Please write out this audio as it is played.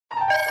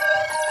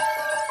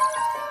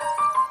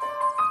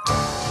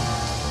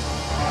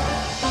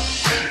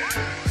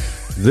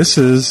This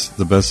is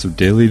the Best of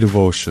Daily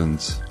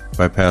Devotions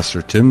by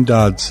Pastor Tim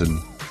Dodson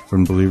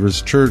from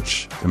Believers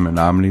Church in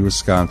Menominee,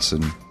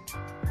 Wisconsin.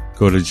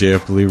 Go to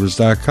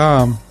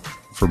jfbelievers.com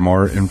for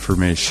more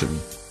information.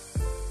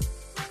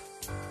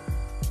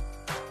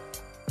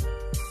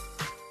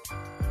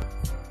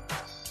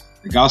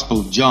 The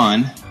Gospel of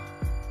John,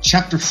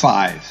 chapter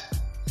 5.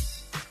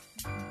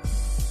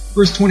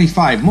 Verse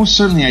 25, most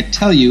certainly I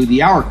tell you,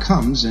 the hour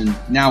comes, and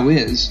now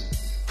is,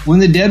 when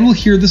the dead will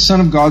hear the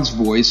Son of God's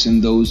voice,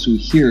 and those who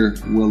hear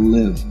will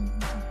live.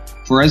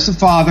 For as the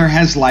Father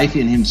has life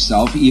in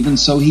himself, even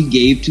so he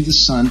gave to the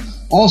Son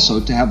also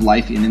to have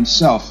life in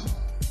himself.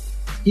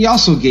 He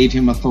also gave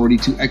him authority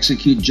to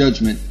execute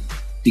judgment,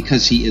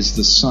 because he is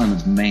the Son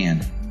of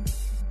Man.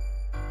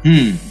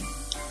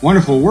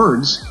 Wonderful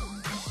words,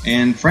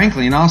 and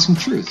frankly, an awesome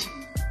truth.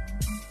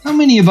 How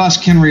many of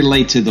us can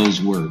relate to those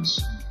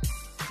words?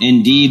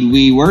 Indeed,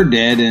 we were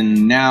dead,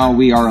 and now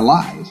we are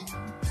alive.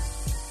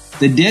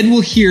 The dead will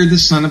hear the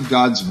Son of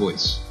God's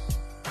voice.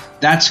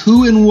 That's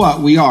who and what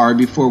we are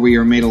before we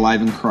are made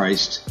alive in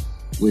Christ,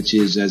 which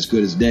is as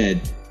good as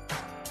dead.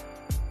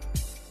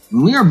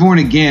 When we are born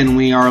again,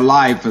 we are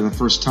alive for the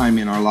first time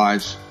in our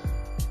lives.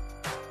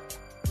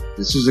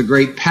 This is a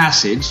great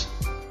passage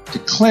to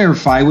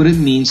clarify what it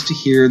means to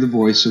hear the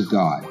voice of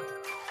God.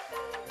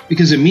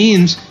 Because it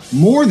means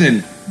more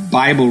than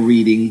Bible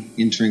reading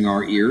entering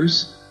our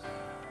ears.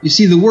 You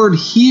see, the word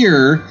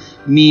hear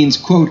means,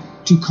 quote,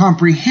 to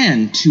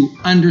comprehend, to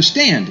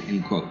understand,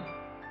 end quote.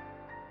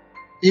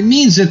 It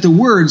means that the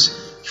words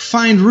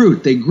find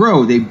root, they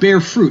grow, they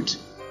bear fruit.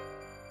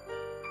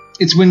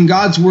 It's when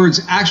God's words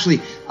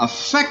actually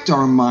affect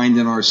our mind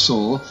and our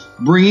soul,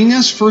 bringing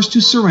us first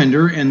to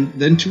surrender and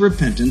then to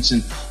repentance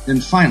and then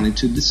finally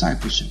to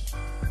discipleship.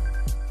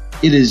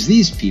 It is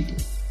these people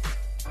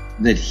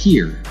that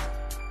hear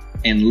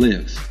and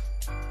live.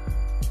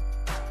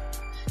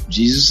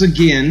 Jesus,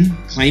 again,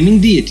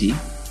 claiming deity,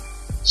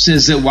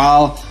 says that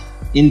while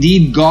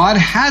indeed God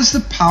has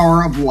the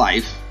power of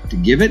life to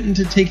give it and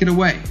to take it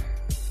away,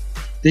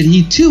 that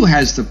he too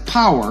has the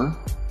power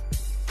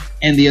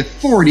and the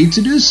authority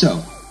to do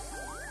so.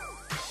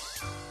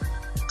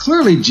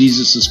 Clearly,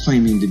 Jesus is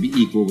claiming to be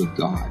equal with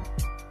God.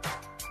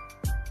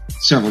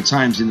 Several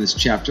times in this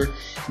chapter,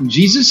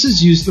 Jesus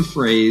has used the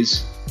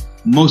phrase,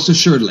 most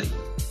assuredly,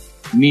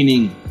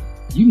 meaning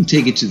you can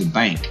take it to the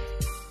bank.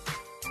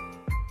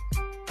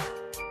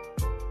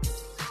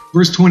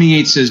 Verse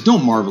 28 says,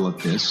 don't marvel at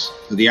this,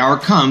 for the hour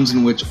comes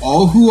in which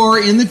all who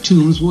are in the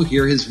tombs will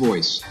hear his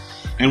voice,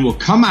 and will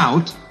come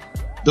out,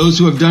 those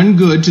who have done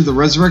good to the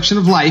resurrection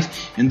of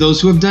life, and those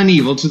who have done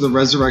evil to the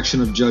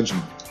resurrection of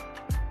judgment.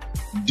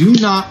 Do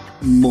not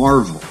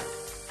marvel.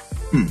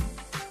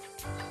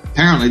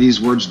 Apparently these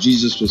words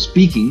Jesus was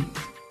speaking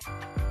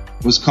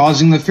was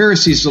causing the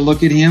Pharisees to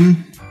look at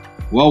him,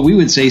 well, we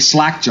would say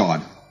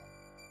slack-jawed.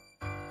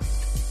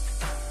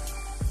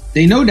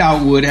 They no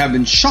doubt would have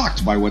been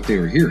shocked by what they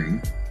were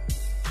hearing.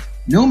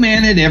 No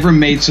man had ever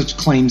made such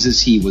claims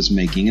as he was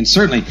making, and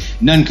certainly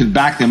none could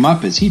back them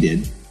up as he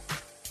did.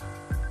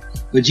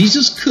 But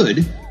Jesus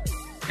could,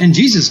 and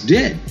Jesus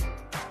did.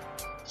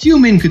 Few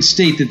men could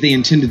state that they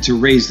intended to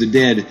raise the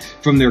dead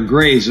from their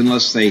graves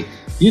unless they,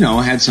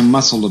 had some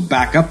muscle to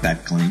back up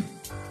that claim.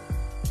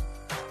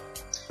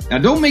 Now,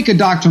 don't make a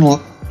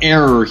doctrinal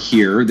error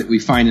here that we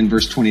find in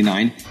verse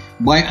 29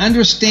 by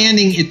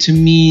understanding it to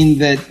mean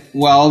that,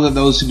 that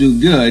those who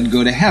do good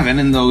go to heaven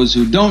and those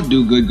who don't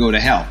do good go to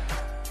hell.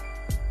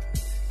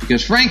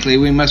 Because frankly,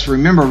 we must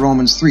remember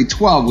Romans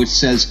 3:12, which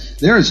says,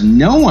 there is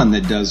no one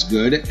that does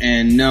good,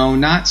 and no,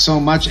 not so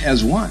much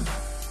as one.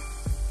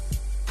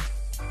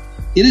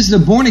 It is the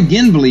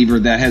born-again believer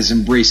that has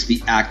embraced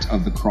the act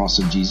of the cross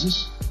of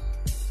Jesus,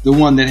 the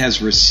one that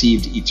has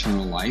received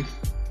eternal life.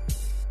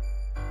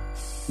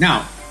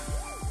 Now,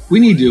 we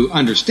need to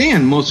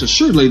understand, most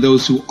assuredly,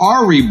 those who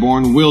are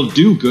reborn will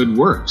do good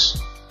works.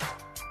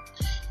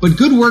 But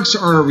good works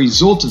are a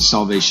result of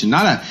salvation,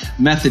 not a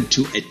method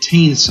to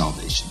attain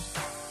salvation.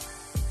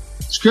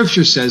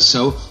 Scripture says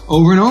so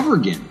over and over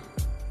again.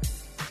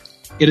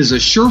 It is a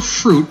sure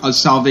fruit of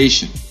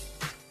salvation.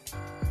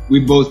 We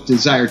both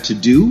desire to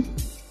do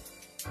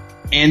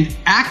and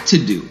act to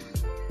do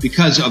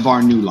because of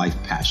our new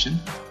life passion.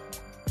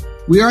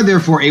 We are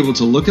therefore able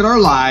to look at our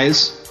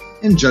lives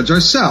and judge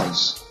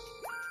ourselves.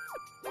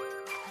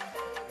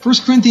 1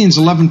 Corinthians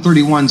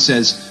 11:31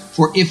 says,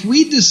 for if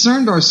we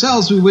discerned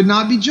ourselves, we would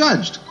not be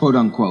judged, quote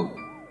unquote.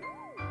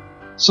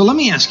 So let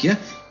me ask you,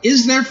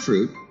 is there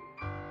fruit?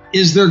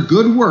 Is there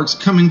good works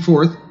coming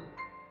forth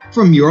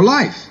from your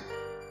life?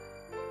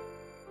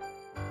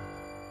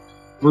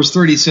 Verse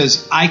 30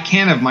 says, I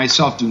can of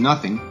myself do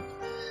nothing.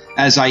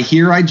 As I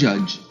hear, I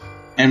judge,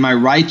 and my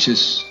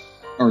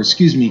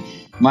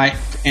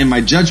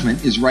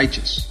judgment is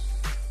righteous.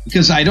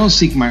 Because I don't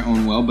seek my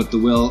own will, but the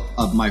will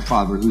of my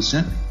Father who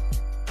sent me.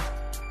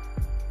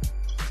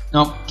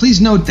 Now, please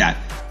note that.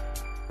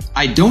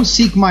 I don't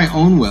seek my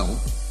own will,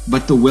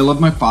 but the will of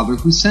my Father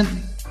who sent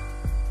me.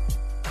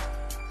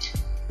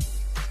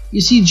 You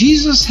see,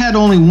 Jesus had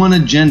only one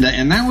agenda,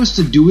 and that was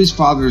to do his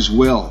Father's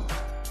will.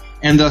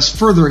 and thus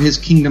further his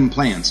kingdom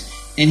plans.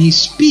 And he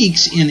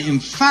speaks in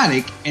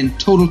emphatic and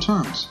total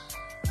terms.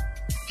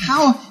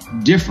 How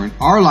different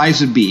our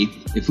lives would be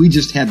if we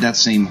just had that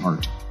same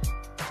heart.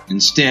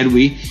 Instead,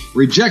 we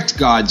reject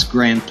God's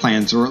grand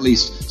plans, or at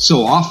least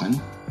so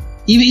often,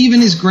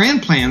 even his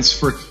grand plans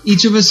for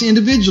each of us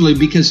individually,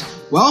 because,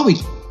 well, we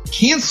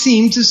can't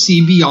seem to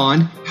see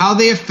beyond how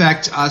they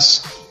affect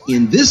us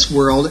in this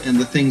world and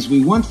the things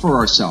we want for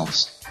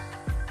ourselves.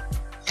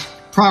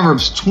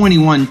 Proverbs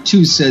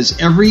 21:2 says,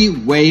 "Every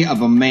way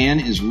of a man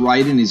is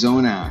right in his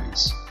own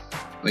eyes,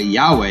 but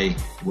Yahweh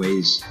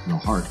weighs the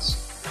hearts."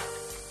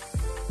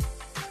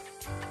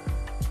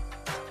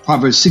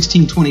 Proverbs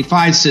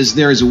 16:25 says,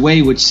 "There is a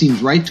way which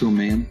seems right to a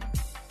man,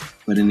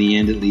 but in the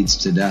end it leads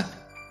to death."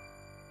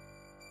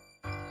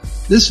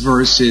 This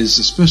verse is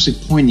especially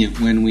poignant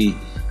when we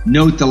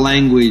note the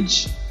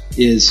language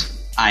is,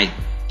 "I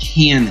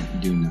can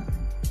do nothing."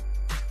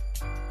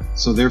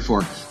 So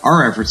therefore,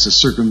 our efforts to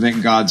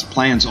circumvent God's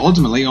plans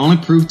ultimately only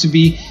prove to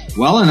be,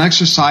 well, an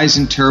exercise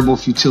in terrible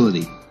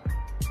futility,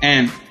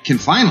 and can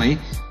finally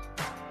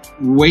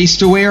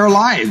waste away our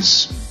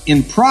lives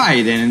in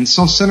pride and in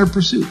self-centered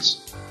pursuits.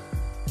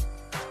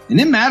 And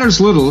it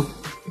matters little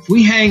if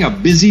we hang a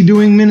busy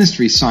doing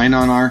ministry sign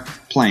on our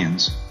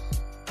plans.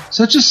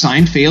 Such a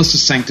sign fails to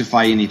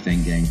sanctify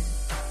anything, gang.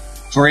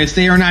 For if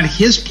they are not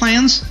his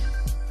plans,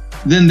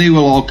 then they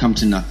will all come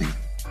to nothing.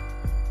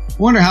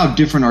 I wonder how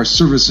different our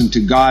service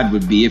unto God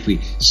would be if we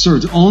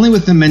served only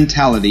with the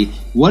mentality,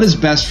 what is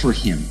best for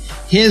him,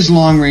 his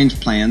long-range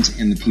plans,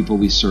 and the people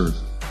we serve,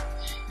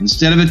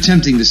 instead of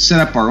attempting to set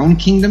up our own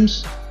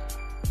kingdoms,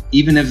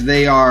 even if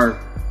they are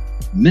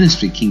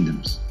ministry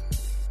kingdoms.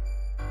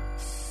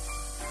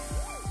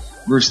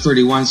 Verse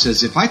 31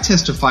 says, "If I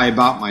testify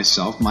about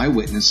myself, my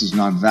witness is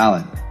not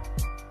valid."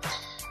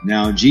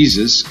 Now,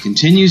 Jesus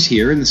continues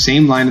here in the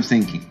same line of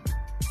thinking.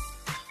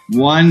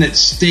 One that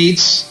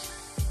states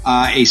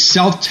a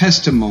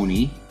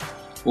self-testimony,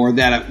 or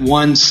that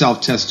one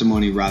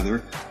self-testimony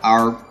rather,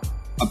 our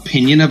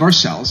opinion of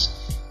ourselves,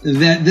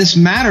 that this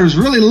matters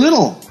really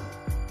little.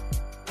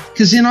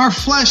 Because in our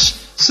flesh,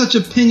 such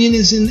opinion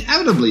is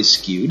inevitably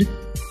skewed.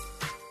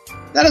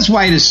 That is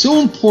why it is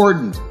so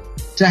important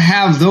to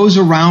have those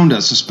around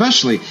us,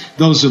 especially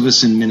those of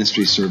us in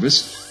ministry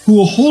service, who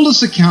will hold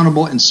us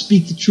accountable and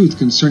speak the truth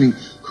concerning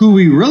who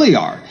we really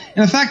are.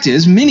 And the fact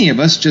is, many of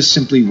us just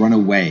simply run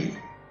away.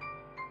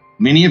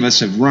 Many of us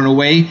have run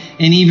away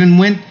and even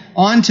went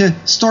on to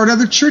start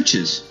other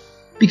churches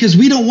because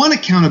we don't want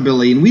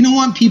accountability and we don't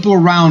want people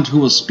around who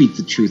will speak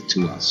the truth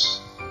to us.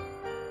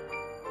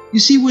 You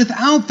see,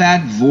 without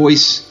that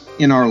voice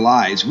in our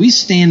lives, we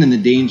stand in the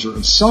danger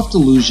of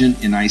self-delusion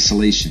and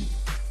isolation.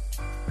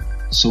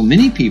 So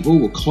many people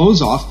will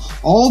close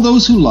off all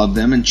those who love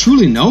them and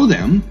truly know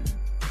them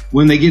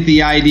when they get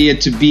the idea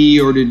to be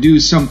or to do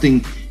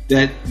something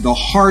that the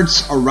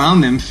hearts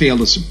around them fail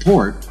to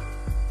support.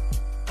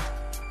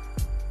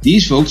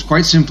 These folks,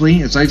 quite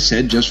simply, as I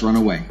said, just run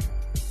away,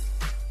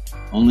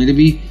 only to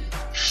be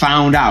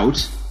found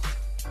out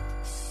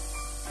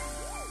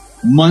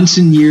months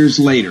and years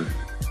later.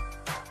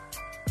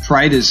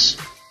 Pride is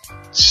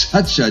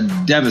such a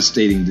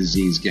devastating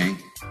disease, gang.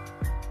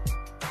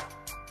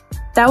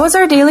 That was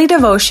our daily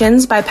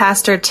devotions by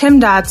Pastor Tim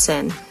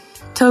Dodson.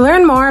 To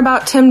learn more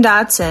about Tim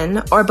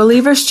Dodson or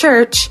Believers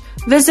Church,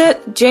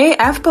 visit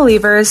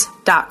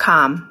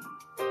jfbelievers.com.